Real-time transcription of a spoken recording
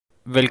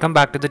Welcome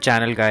back to the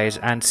channel, guys.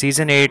 And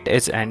season 8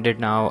 is ended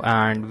now,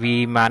 and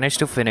we managed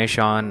to finish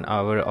on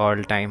our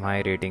all-time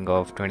high rating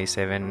of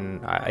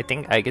 27. I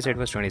guess it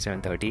was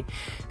 2730.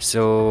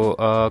 So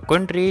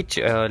couldn't reach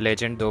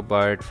legend though,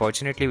 but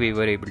fortunately we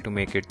were able to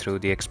make it through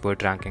the expert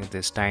rankings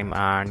this time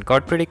and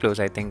got pretty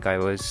close. I think I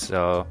was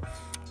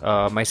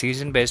my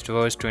season best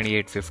was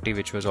 2850,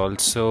 which was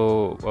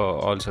also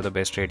the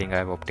best rating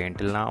I've obtained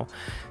till now.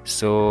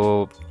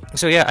 So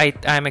yeah,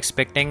 I'm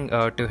expecting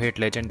to hit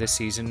legend this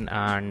season,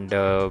 and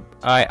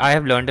I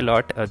have learned a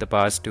lot the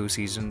past 2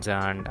 seasons,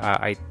 and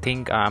I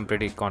think I'm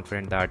pretty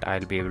confident that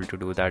I'll be able to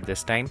do that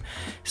this time.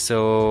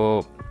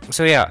 So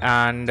yeah,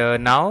 and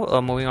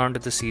now moving on to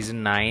the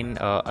season 9,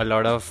 a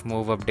lot of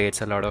move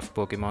updates, a lot of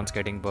Pokemons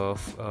getting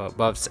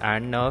buffs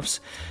and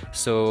nerfs.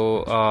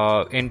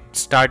 So in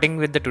starting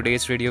with the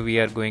today's video, we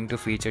are going to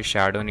feature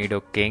Shadow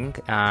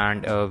NidoKing,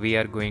 and we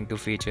are going to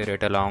feature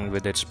it along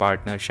with its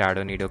partner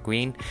Shadow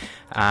NidoQueen.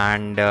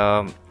 And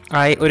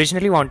I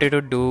originally wanted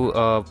to do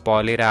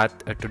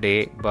Poliwrath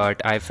today,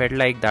 but I felt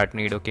like that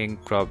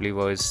NidoKing probably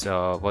was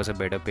a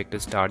better pick to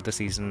start the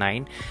season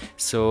 9.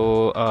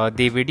 So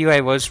the video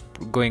I was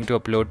going to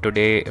upload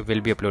today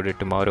will be uploaded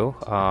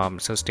tomorrow.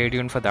 So stay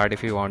tuned for that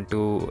if you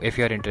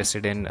are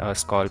interested in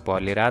Skull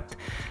Poliwrath.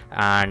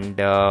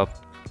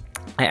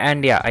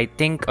 And yeah, I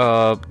think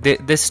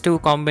this two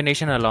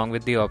combination along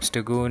with the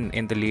Obstagoon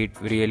in the lead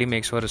really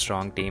makes for a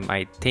strong team.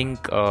 I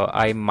think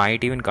I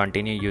might even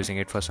continue using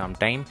it for some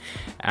time.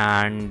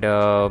 And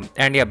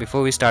yeah,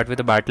 before we start with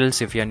the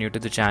battles, if you're new to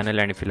the channel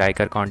and if you like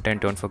our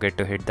content, don't forget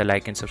to hit the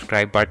like and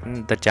subscribe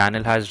button. The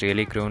channel has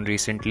really grown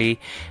recently,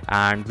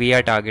 and we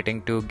are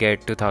targeting to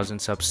get 2000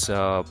 subs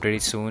pretty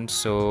soon.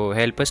 So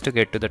help us to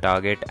get to the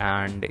target,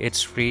 and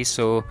it's free.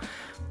 So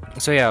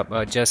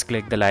yeah, just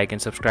click the like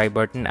and subscribe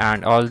button,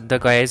 and all the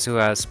guys who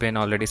has been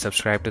already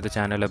subscribed to the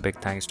channel, a big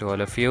thanks to all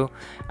of you.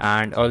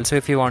 And also,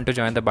 if you want to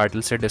join the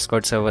Battleset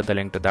Discord server, the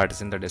link to that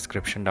is in the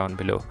description down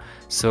below.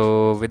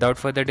 So without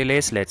further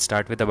delays, let's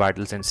start with the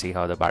battles and see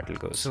how the battle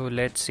goes. So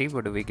let's see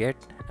what do we get,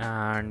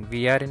 and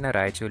we are in a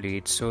Raichu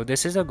lead. So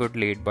this is a good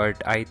lead,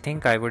 but I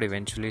think I would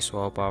eventually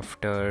swap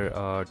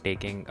after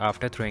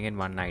throwing in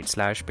one Night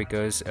Slash,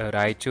 because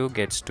Raichu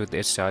gets to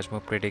this charge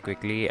move pretty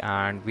quickly,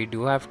 and we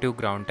do have two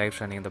ground types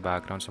running in the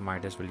background, so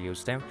might as well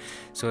use them.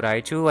 So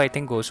Raichu, I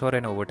think, goes for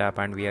an overtap,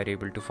 and we are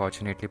able to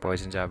fortunately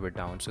poison jab it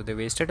down. So they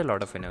wasted a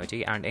lot of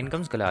energy, and in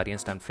comes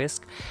Galarian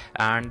Stunfisk,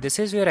 and this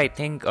is where I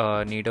think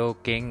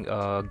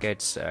NidoKing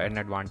gets an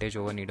advantage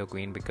over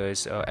NidoQueen,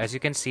 because as you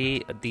can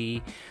see,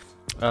 the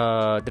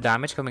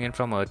damage coming in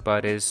from Earth Power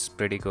is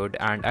pretty good.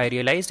 And I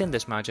realized in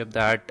this matchup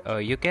that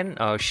you can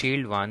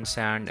shield once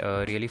and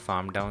really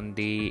farm down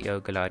the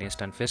Galarian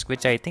Stunfisk,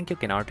 which I think you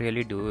cannot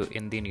really do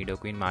in the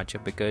NidoQueen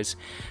matchup, because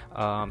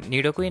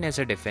NidoQueen is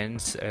a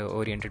defense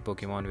oriented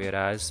Pokemon,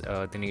 whereas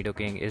the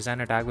NidoKing is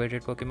an attack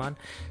weighted Pokemon.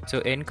 So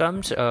in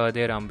comes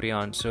their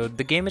Umbreon. So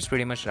the game is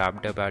pretty much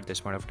wrapped up at this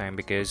point of time,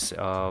 because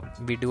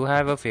we do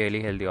have a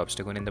fairly healthy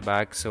Obstagoon in the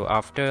back. So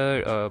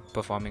after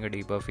performing a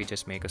debuff, we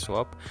just make a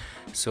swap.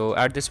 So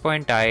at this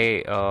point,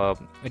 I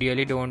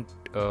really don't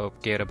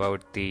care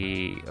about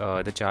the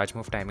charge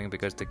move timing,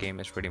 because the game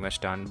is pretty much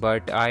done.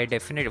 But I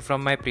definitely,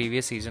 from my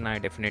previous season, I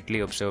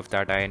definitely observed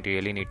that I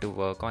really need to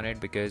work on it,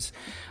 because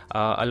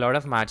a lot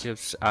of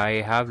matchups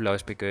I have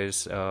lost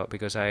because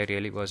I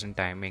really wasn't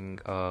timing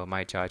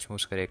my charge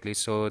moves correctly.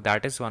 So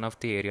that is one of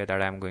the area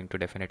that I'm going to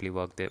definitely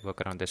work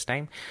around this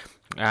time.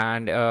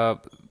 And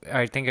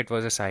I think it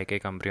was a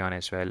Psychic Umbreon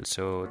as well.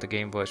 So the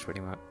game was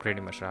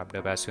pretty much wrapped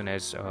up as soon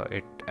as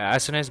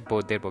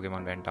both their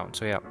Pokemon went down.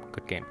 So yeah,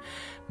 good game.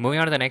 Moving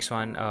on to the next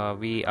one,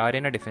 we are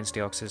in a defense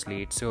Deoxys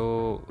Lead.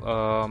 So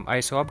I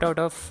swapped out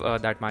of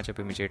that matchup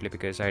immediately,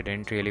 because I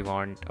didn't really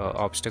want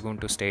Obstagoon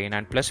to stay in,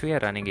 and plus we are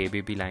running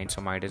ABB line,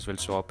 so might as well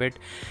swap it.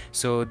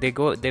 So they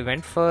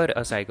went for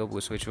a Psycho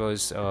Boost, which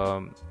was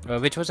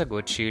a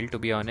good shield, to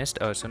be honest.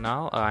 So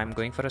now I'm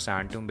going for a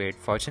Sand Tomb bait.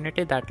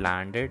 Fortunately that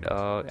landed,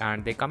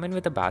 and they come in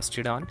with a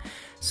Bastiodon.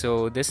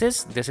 So this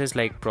is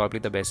like probably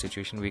the best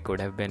situation we could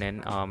have been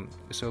in.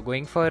 So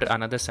going for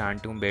another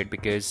Sand Tomb bait,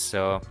 because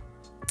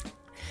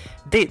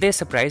they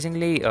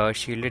surprisingly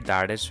shielded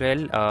that as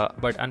well,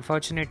 but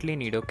unfortunately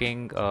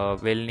NidoKing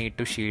will need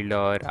to shield,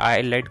 or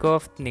I let go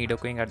of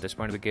NidoKing at this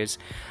point, because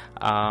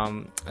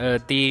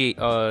the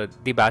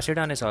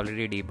Bastiodon is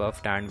already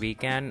debuffed, and we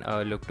can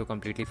look to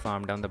completely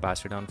farm down the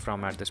Bastiodon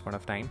from at this point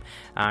of time,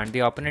 and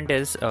the opponent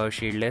is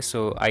shieldless.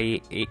 So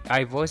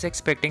I was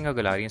expecting a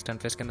Galarian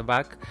Stunfisk in the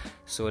back.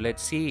 So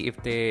let's see if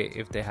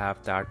they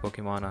have that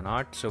Pokemon or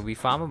not. So we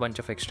farm a bunch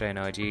of extra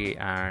energy,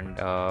 and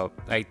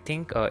I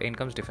think in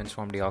comes defense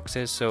from Deoxys.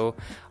 So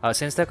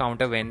since the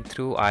counter went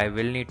through, I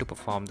will need to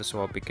perform the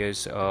swap,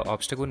 because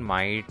Obstagoon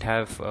might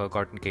have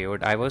gotten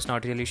KO'd. I was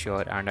not really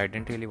sure, and I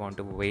didn't really want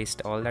to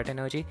waste all that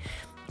energy.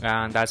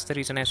 and that's the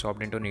reason I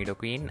swapped into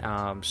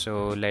NidoQueen.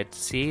 So let's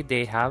see,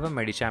 they have a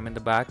Medicham in the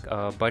back,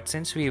 but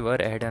since we were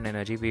ahead on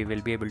energy, we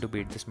will be able to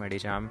beat this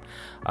Medicham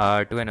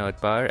to an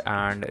Earth Power,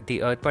 and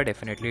the Earth Power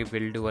definitely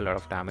will do a lot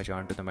of damage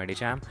onto the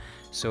Medicham.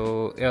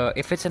 So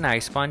if it's an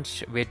Ice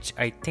Punch, which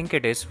I think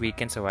it is, we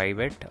can survive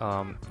it.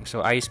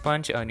 So Ice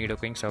Punch,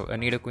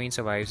 NidoQueen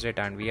survives it,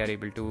 and we are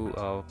able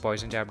to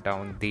Poison Jab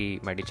down the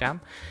Medicham,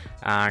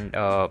 and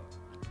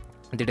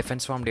the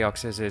defense from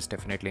Deoxys is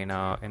definitely in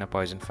a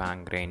Poison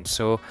Fang range.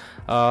 So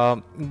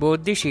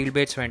both the shield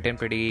baits went in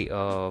pretty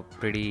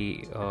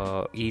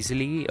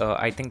easily.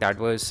 I think that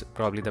was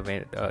probably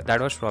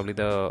that was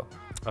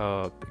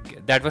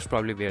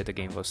probably where the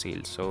game was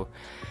sealed. So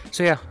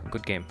yeah,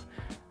 good game.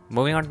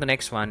 Moving on to the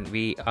next one,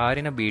 we are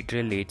in a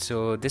Beedril Lead.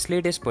 So this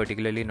lead is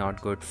particularly not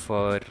good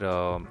for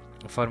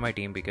my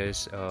team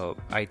because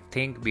I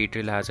think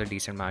Beedril has a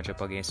decent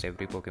matchup against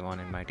every Pokemon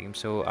in my team.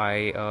 So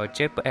I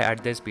chip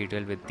at this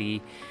Beedril with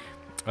the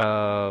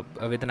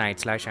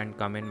Night Slash and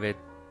come in with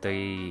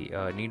the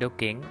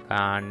NidoKing,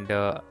 and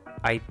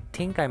I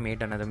think I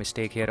made another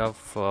mistake here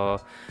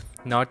of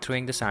not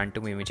throwing the Sand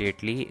Tomb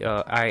immediately.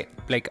 I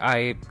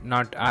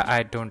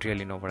don't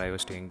really know what I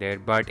was doing there,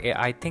 but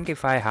I think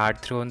if I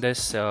had thrown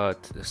this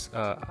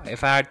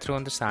if I had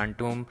thrown the Sand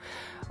Tomb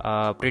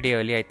pretty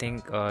early, I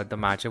think the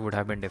matchup would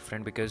have been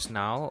different, because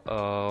now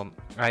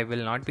I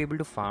will not be able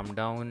to farm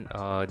down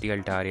the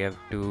Altaria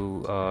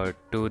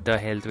to the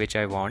health which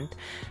I want.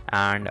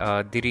 And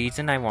the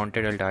reason I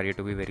wanted Altaria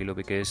to be very low,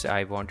 because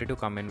I wanted to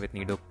come in with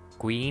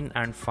NidoQueen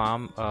and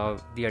farm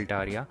the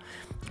Altaria.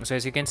 So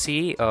as you can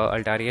see,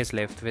 Altaria is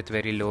left with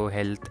very low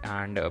health,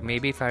 and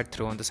maybe if I had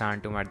thrown the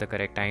Sand Tomb at the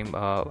correct time,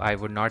 I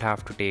would not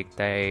have to take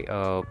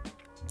the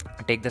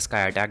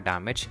Sky Attack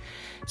damage.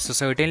 So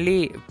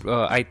certainly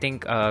I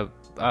think I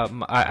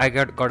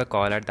got a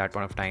call at that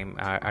point of time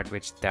at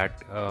which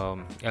that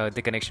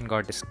the connection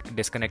got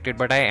disconnected,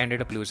 but I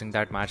ended up losing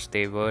that match.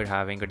 They were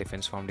having a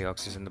defense from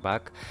Deoxys in the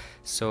back,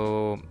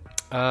 so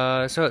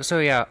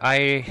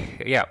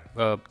yeah,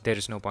 there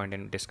is no point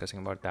in discussing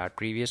about that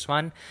previous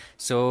one.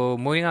 So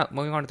moving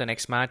on to the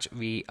next match,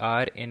 we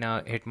are in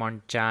a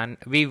Hitmonchan.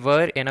 We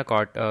were in a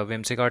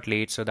Whimsicott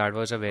lead, so that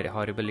was a very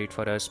horrible lead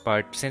for us,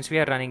 but since we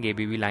are running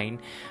ABB line,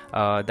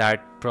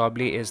 that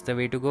probably is the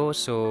way to go.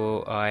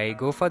 So I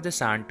go for the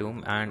Sand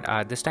Tomb, and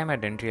this time I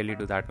didn't really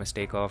do that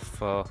mistake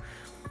of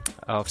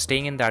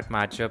staying in that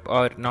matchup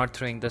or not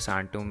throwing the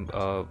Sand Tomb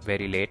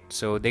very late.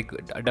 So they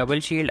double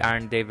shield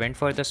and they went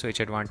for the switch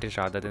advantage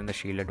rather than the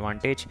shield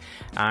advantage.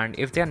 And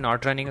if they are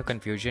not running a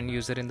confusion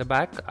user in the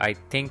back, I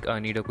think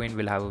NidoQueen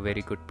will have a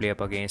very good play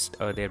up against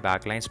their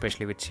backline,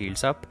 especially with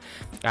shields up.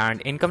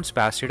 And in comes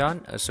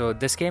Bastiodon. So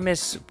this game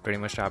is pretty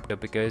much wrapped up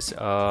because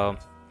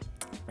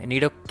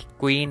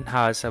NidoQueen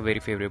has a very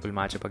favorable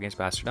matchup against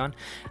Bastiodon,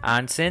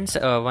 and since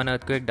one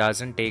Earthquake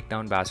doesn't take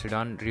down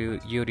Bastiodon,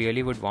 you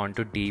really would want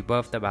to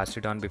debuff the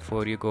Bastiodon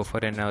before you go for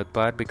an Earth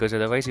Power, because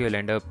otherwise you'll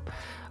end up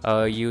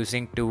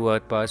using 2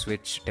 Earth Powers,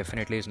 which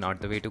definitely is not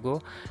the way to go.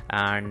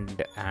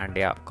 And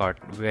yeah,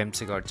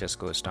 Whimsicott just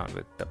goes down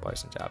with the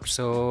Poison Jab.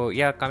 So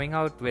yeah, coming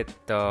out with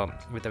a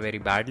very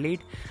bad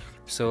lead.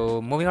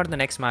 So moving on to the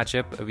next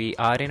matchup, we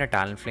are in a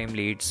Talonflame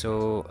Lead.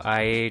 So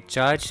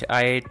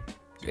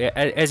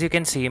as you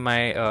can see,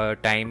 my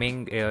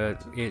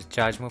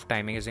charge move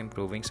timing is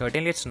improving.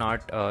 Certainly it's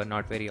not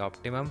very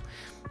optimum,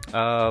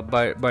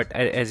 but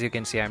as you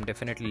can see, I'm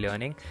definitely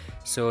learning.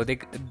 So they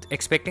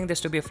expecting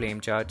this to be a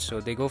flame charge,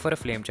 so they go for a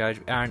flame charge,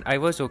 and I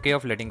was okay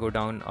of letting go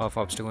down of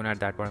Obstagoon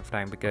at that point of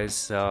time,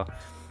 because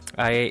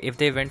if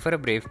they went for a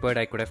Brave Bird,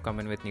 I could have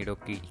come in with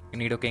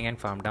NidoKing and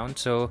farm down.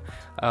 So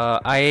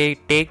I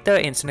take the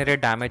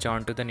Incinerate damage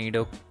onto the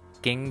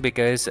NidoKing,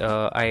 because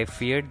I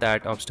feared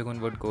that Obstagoon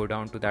would go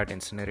down to that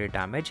Incinerate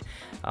damage.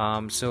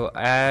 So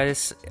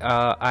as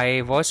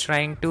I was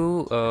trying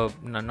to,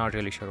 not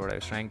really sure what I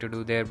was trying to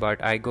do there,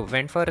 but I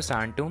went for a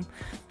Sand Tomb.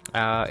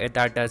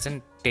 That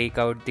doesn't take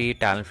out the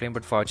Talonflame,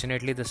 but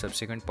fortunately the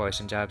subsequent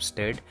Poison Jabs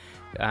did,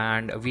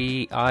 and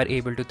we are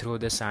able to throw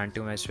the Sand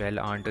Tomb as well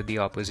onto the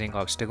opposing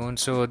Obstagoon.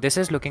 So this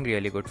is looking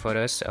really good for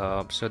us.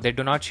 So they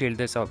do not shield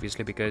this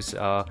obviously, because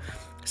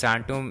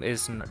Sand Tomb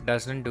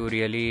doesn't do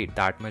really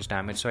that much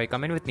damage. So I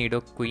come in with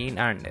NidoQueen,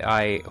 and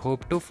I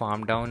hope to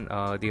farm down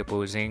the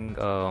opposing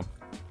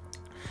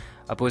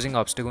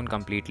Obstagoon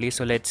completely.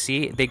 So let's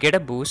see, they get a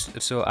boost,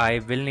 so I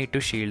will need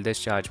to shield this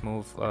charge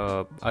move,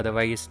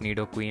 otherwise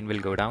NidoQueen will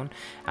go down,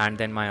 and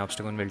then my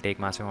Obstagoon will take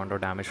massive amount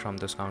of damage from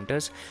those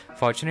counters.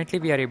 Fortunately,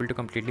 we are able to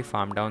completely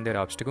farm down their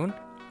Obstagoon,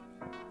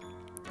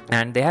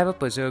 and they have a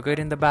Berserker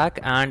in the back.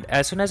 And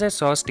as soon as I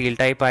saw Steel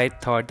type, I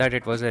thought that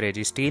it was a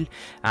Registeel,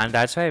 and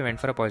that's why I went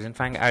for a Poison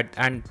Fang.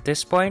 And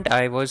this point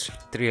I was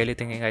really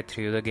thinking I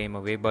threw the game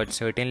away, but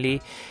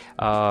certainly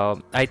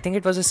I think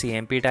it was a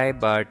CMP type,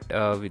 but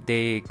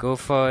they go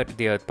for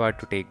the Earth part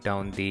to take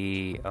down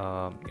the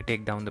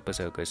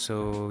Berserker.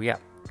 So yeah,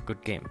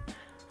 good game.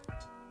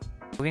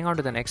 Moving on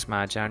to the next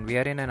match, and we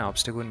are in an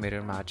Obstagoon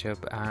mirror matchup,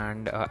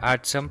 and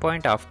at some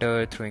point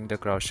after throwing the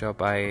cross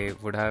chop I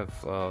would have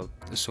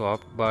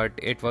swapped, but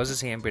it was a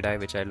CMP die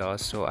which I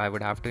lost, so I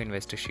would have to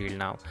invest a shield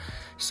now.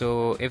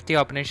 So if the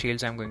opponent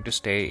shields, I'm going to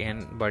stay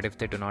in, but if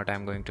they do not,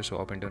 I'm going to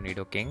swap into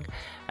NidoKing.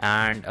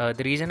 And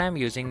the reason I'm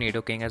using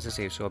NidoKing as a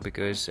safe swap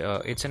because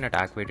it's an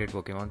attack weighted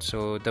Pokemon,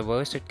 so the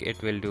worst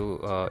it will do,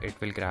 it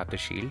will grab the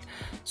shield.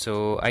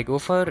 So I go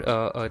for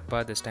Earth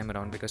Path this time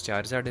around because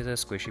Charizard is a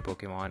squishy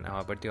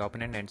Pokemon, but the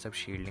opponent ends up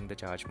shielding the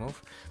charge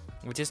move,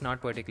 which is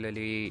not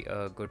particularly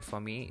good for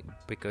me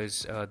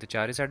because the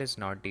Charizard is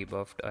not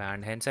debuffed,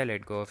 and hence I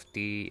let go of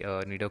the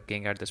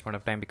NidoKing at this point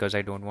of time because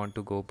I don't want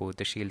to go both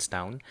the shields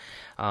down.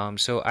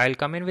 So I'll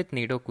come in with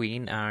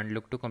NidoQueen and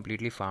look to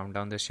completely farm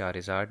down this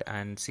Charizard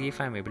and see if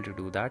I'm able to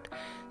do that.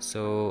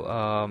 So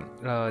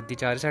the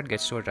Charizard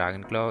gets to a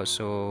Dragon Claw,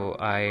 so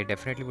I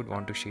definitely would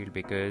want to shield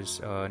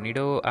because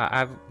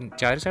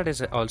Charizard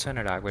is also an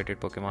attack weighted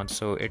Pokemon,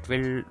 so it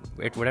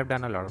would have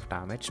done a lot of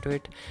damage to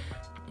it.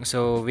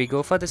 So we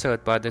go for this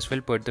Earth Path. This will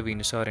put the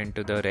Venusaur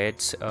into the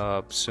reds.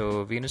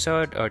 So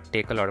Venusaur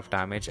take a lot of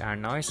damage,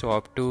 and now I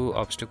swap to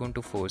Obstagoon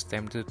to force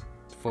them to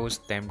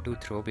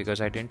throw because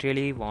I didn't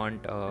really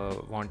wanted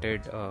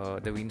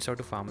the Venusaur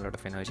to farm a lot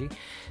of energy.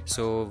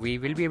 So we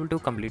will be able to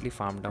completely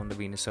farm down the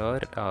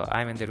Venusaur.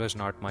 I mean, there was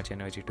not much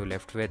energy to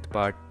left with,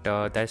 but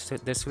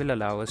this will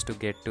allow us to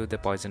get to the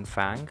Poison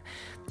Fang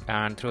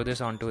and throw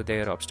this onto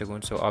their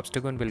Obstagoon. So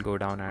Obstagoon will go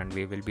down and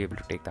we will be able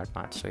to take that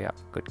match. So yeah,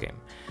 good game.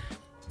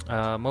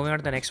 Moving on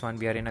to the next one,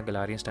 we are in a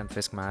Galarian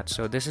Stunfisk match.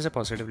 So this is a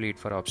positive lead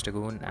for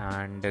Obstagoon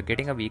and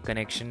getting a weak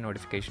connection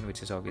notification,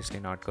 which is obviously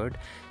not good.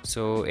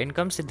 So in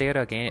comes there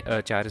again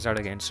Charizard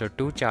again. So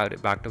two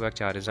back-to-back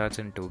Charizards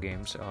in 2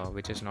 games,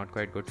 which is not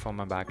quite good for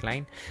my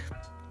backline.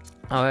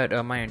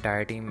 My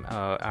entire team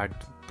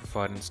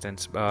for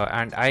instance,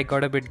 and I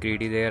got a bit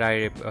greedy there.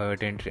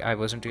 I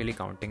wasn't really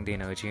counting the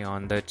energy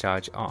on the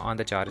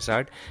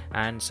Charizard,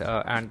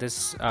 and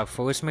this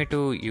forced me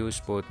to use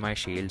both my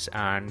shields,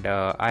 and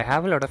I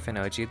have a lot of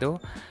energy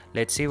though.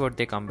 Let's see what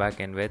they come back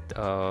in with.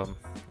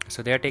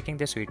 So they are taking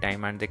their sweet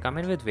time and they come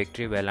in with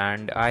Victory Bell,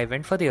 and I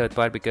went for the Earth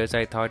Power because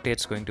I thought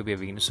it's going to be a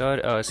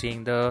Venusaur,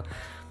 seeing the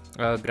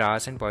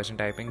grass and poison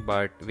typing,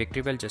 but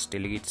Victory Bell just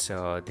deletes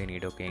the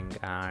NidoKing,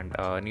 and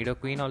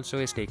NidoQueen also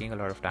is taking a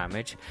lot of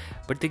damage.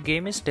 But the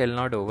game is still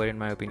not over in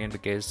my opinion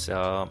because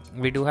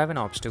we do have an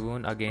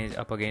Obstagoon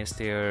up against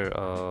their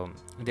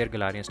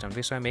Galarian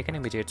Stunfisk. So I make an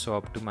immediate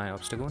swap to my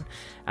Obstagoon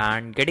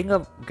and getting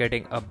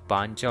a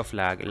bunch of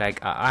lag.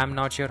 Like I'm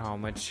not sure how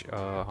much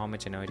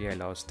energy I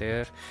lost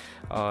there,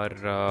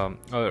 or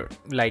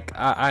like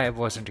I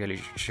wasn't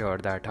really sure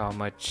that how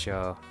much.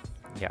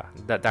 Yeah,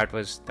 that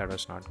was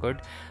not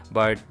good,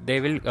 but they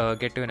will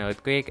get to an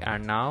Earthquake,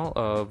 and now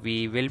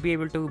we will be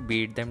able to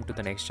beat them to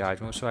the next charge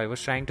move. So I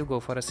was trying to go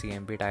for a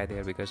CMP tie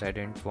there because I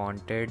didn't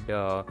wanted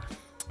the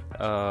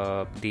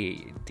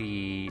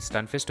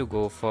Stunfisk to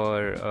go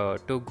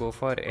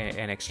for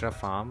an extra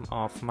farm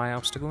of my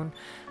Obstagoon.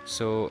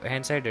 So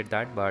hence I did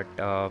that, but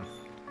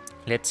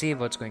let's see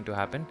what's going to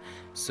happen.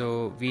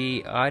 So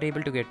we are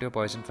able to get to a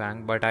Poison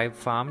Fang, but I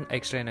farmed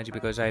extra energy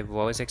because I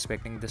was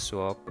expecting the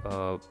swap,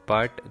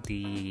 but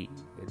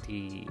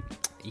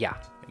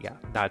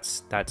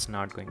that's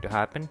not going to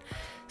happen.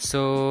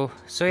 So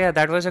yeah,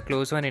 that was a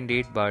close one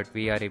indeed, but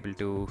we are able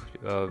to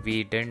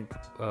we didn't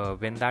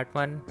win that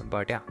one,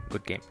 but yeah,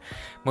 good game.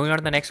 Moving on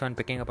to the next one,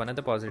 picking up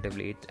another positive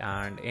lead,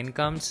 and in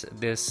comes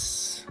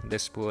this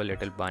poor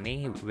little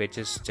bunny, which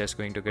is just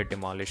going to get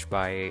demolished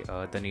by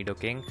the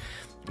NidoKing.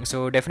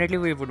 So definitely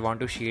we would want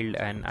to shield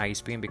an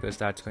Ice Beam because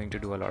that's going to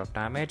do a lot of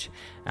damage.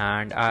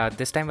 And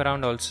this time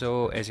around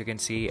also, as you can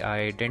see,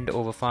 I didn't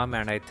overfarm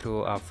and I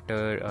threw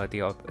after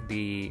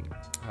the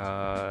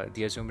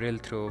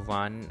Azumarill through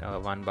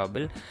one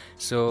bubble.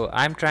 So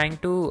I'm trying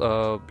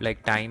to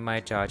like time my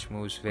charge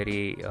moves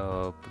very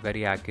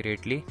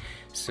accurately.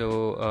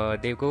 So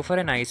they go for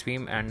an Ice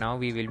Beam, and now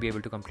we will be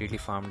able to completely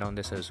farm down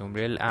this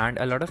Azumarill. And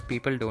a lot of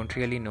people don't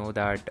really know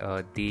that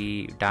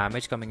the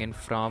damage coming in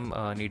from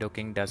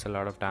NidoKing does a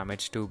lot of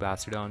damage to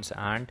Bastiodons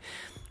and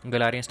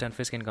Galarian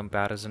Stunfisk in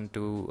comparison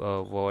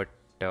to what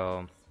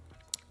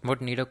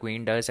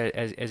NidoQueen does.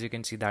 As you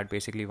can see, that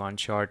basically one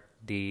shot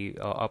the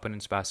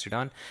opponent's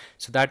Bastiodon.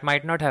 So that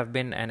might not have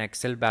been an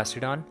Excel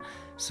Bastiodon.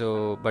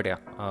 So, but yeah,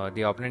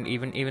 the opponent,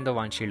 even the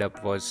one shield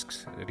up,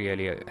 was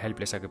really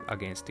helpless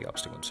against the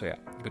Obstagoon. So yeah,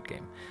 good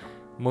game.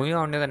 Moving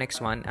on to the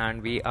next one,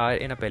 and we are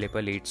in a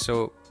Pelipper lead.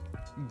 So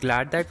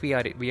glad that we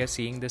are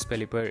seeing this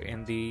Pelipper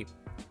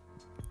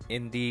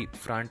in the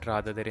front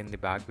rather than in the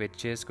back,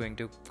 which is going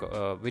to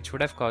which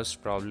would have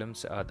caused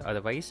problems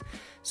otherwise.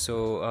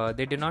 So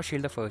they did not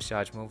shield the first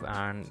charge move,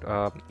 and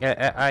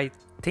I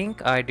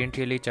think I didn't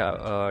really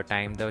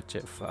time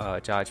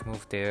the charge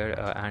move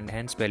there, and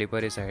hence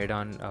Pelipper is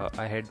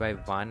ahead by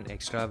one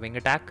extra wing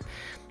attack.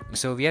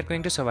 So we are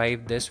going to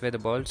survive this weather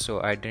ball,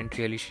 so I didn't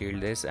really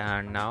shield this,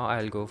 and now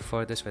I'll go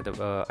for this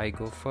weather. I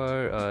go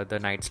for the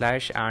Night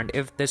Slash, and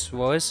if this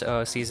was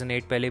Season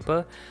 8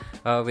 Pelipper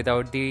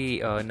without the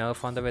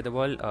nerf on the weather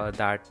ball,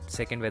 that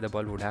second weather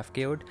ball would have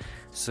KO'd.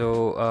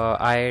 So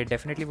I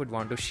definitely would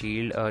want to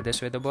shield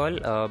this weather ball,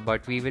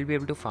 but we will be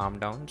able to farm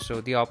down.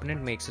 So the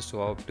opponent makes a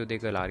swap to the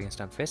Galarian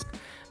Stunfisk,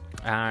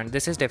 and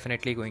this is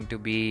definitely going to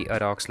be a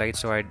rock slide,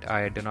 so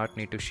I do not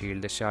need to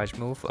shield this charge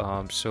move.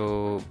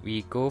 So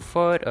we go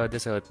for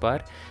this earth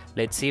bar.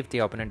 Let's see if the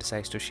opponent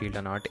decides to shield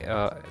or not.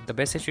 The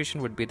best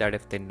situation would be that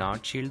if they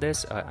not shield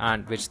this,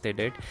 and which they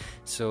did,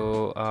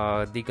 so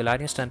the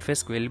Galarian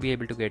Stunfisk will be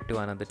able to get to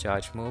another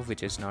charge move,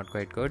 which is not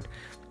quite good.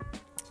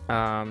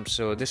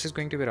 So this is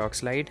going to be rock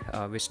slide,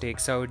 which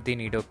takes out the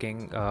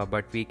NidoKing,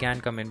 but we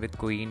can come in with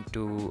Queen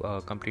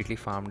to completely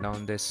farm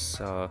down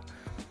this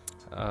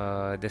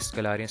this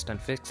Galarian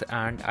Stunfisk,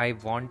 and I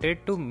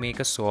wanted to make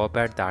a swap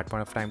at that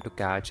point of time to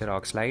catch a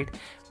rock slide,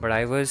 but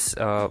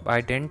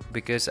I didn't,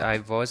 because I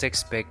was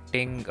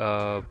expecting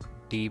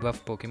debuff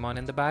Pokemon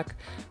in the back,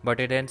 but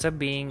it ends up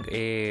being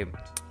a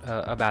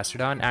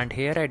Bastiodon, and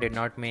here I did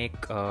not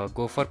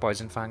go for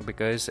Poison Fang,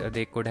 because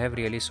they could have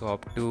really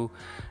swapped to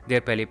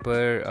their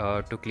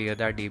Pelipper to clear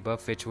that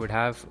debuff, which would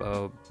have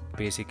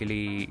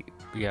basically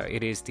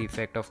erased the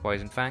effect of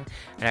Poison Fang.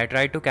 And I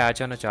tried to catch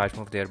on a charge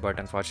move there, but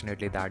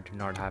unfortunately that did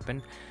not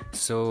happen.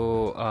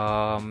 So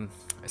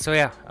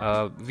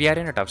we are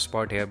in a tough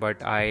spot here,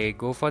 but I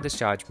go for this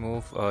charge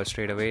move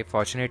straight away.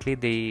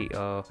 Fortunately,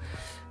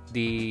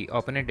 the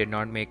opponent did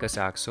not make a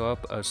sack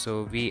swap,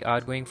 so we are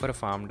going for a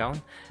farm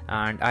down,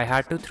 and I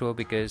had to throw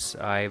because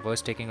I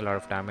was taking a lot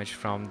of damage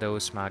from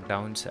those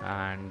smackdowns,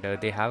 and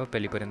they have a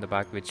Pelipper in the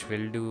back which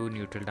will do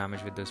neutral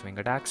damage with those wing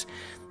attacks.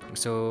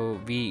 So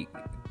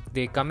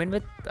they come in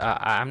with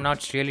I'm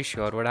not really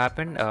sure what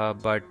happened,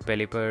 but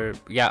Pelipper,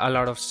 a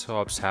lot of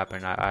swaps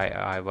happened.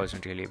 I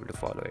wasn't really able to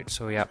follow it,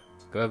 so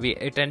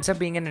it ends up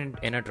being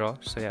in a draw.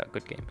 So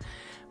good game.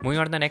 Moving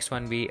on to the next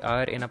one, we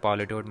are in a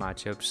Politoed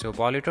matchup. So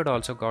Politoed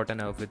also got a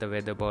nerf with the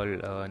weather ball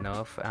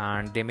nerf,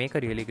 and they make a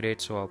really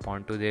great swap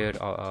onto their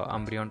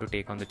Umbreon to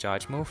take on the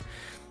charge move.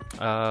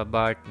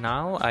 But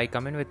now I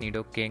come in with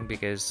NidoKing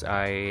because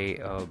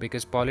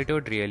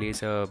Politoed really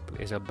is a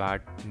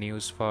bad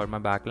news for my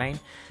backline.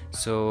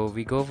 So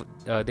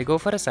they go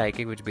for a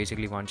Psychic, which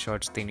basically one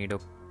shots the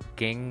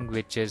NidoKing,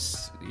 which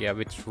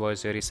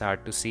was very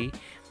sad to see.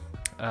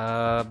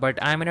 But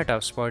I'm in a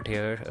tough spot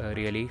here,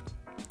 really.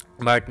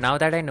 But now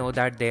that I know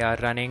that they are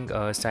running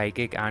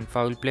Psychic and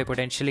Foul Play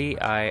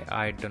potentially,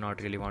 I do not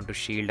really want to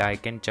shield. I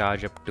can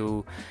charge up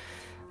to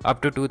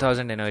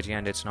 2000 energy,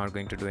 and it's not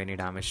going to do any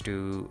damage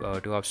to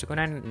Obstagoon.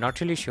 I'm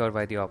not really sure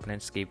why the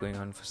opponents keep going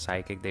on for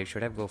Psychic. They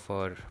should have go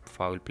for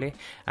Foul Play.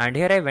 And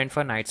here I went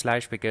for Night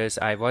Slash because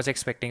I was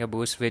expecting a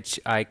boost,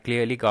 which I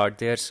clearly got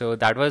there. So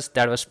that was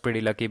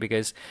pretty lucky,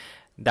 because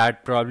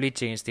that probably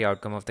changed the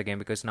outcome of the game,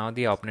 because now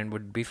the opponent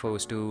would be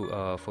forced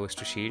to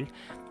shield,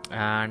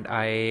 and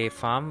I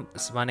farm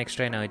one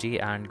extra energy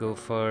and go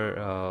for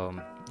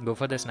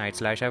this Night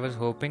Slash. I was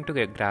hoping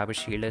to grab a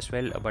shield as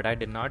well, but I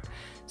did not.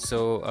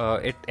 So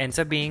it ends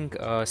up being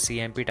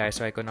CMP tie,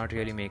 so I could not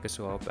really make a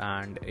swap,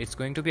 and it's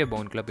going to be a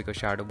Bone Club because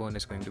Shadow Bone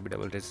is going to be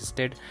double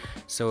resisted.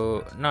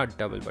 So not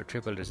double but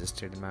triple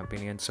resisted in my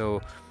opinion.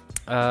 So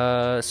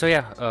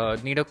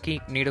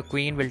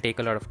NidoQueen will take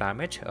a lot of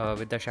damage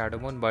with the Shadow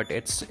Bone, but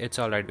it's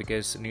alright,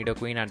 because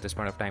NidoQueen at this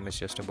point of time is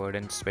just a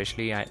burden,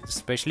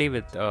 especially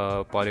with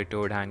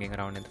Politoed hanging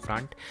around in the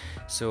front.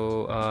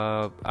 So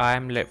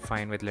I'm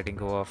fine with letting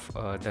go of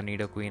the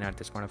NidoQueen at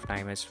this point of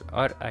time,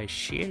 or I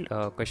shield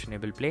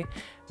questionable play.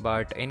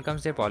 But in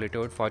comes the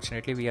Politoed.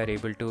 Fortunately, we are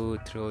able to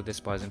throw this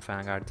Poison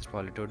Fang at this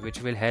Politoed,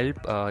 which will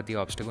help the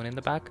Obstagoon in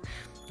the back.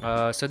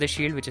 So the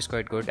shield, which is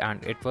quite good,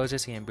 and it was a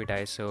CMP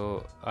tie,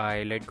 so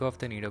I let go of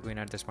the NidoQueen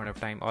at this point of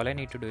time. All I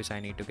need to do is I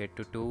need to get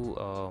to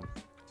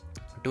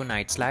two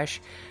Night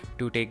Slash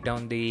to take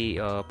down the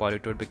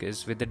Politoed,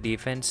 because with the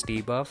defense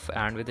debuff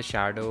and with the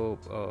shadow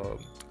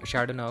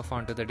nerf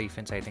onto the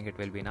defense, I think it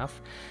will be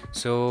enough.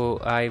 So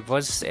I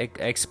was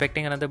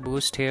expecting another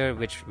boost here,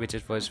 which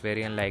was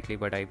very unlikely,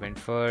 but I went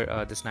for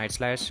this Night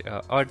Slash,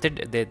 or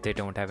they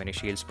don't have any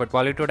shields, but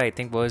Politoed I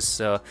think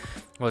was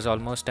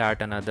almost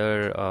at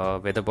another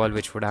weather ball,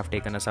 which would have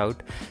taken us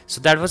out. So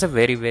that was a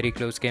very, very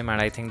close game,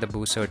 and I think the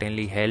boost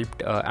certainly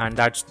helped, and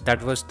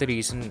that was the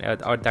reason,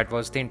 or that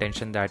was the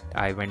intention that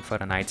I went for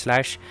a Night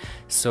Slash.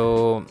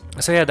 So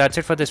that's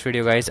it for this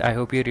video, guys. I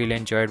hope you really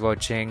enjoyed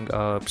watching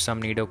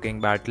some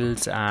NidoKing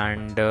battles,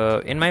 and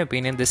in my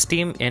opinion, this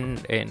team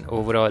in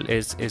overall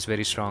is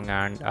very strong,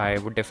 and I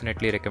would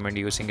definitely recommend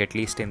using, at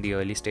least in the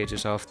early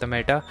stages of the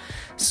meta.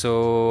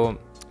 So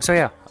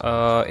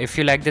if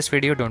you like this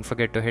video, don't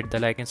forget to hit the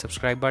like and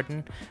subscribe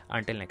button.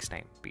 Until next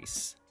time,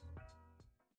 peace.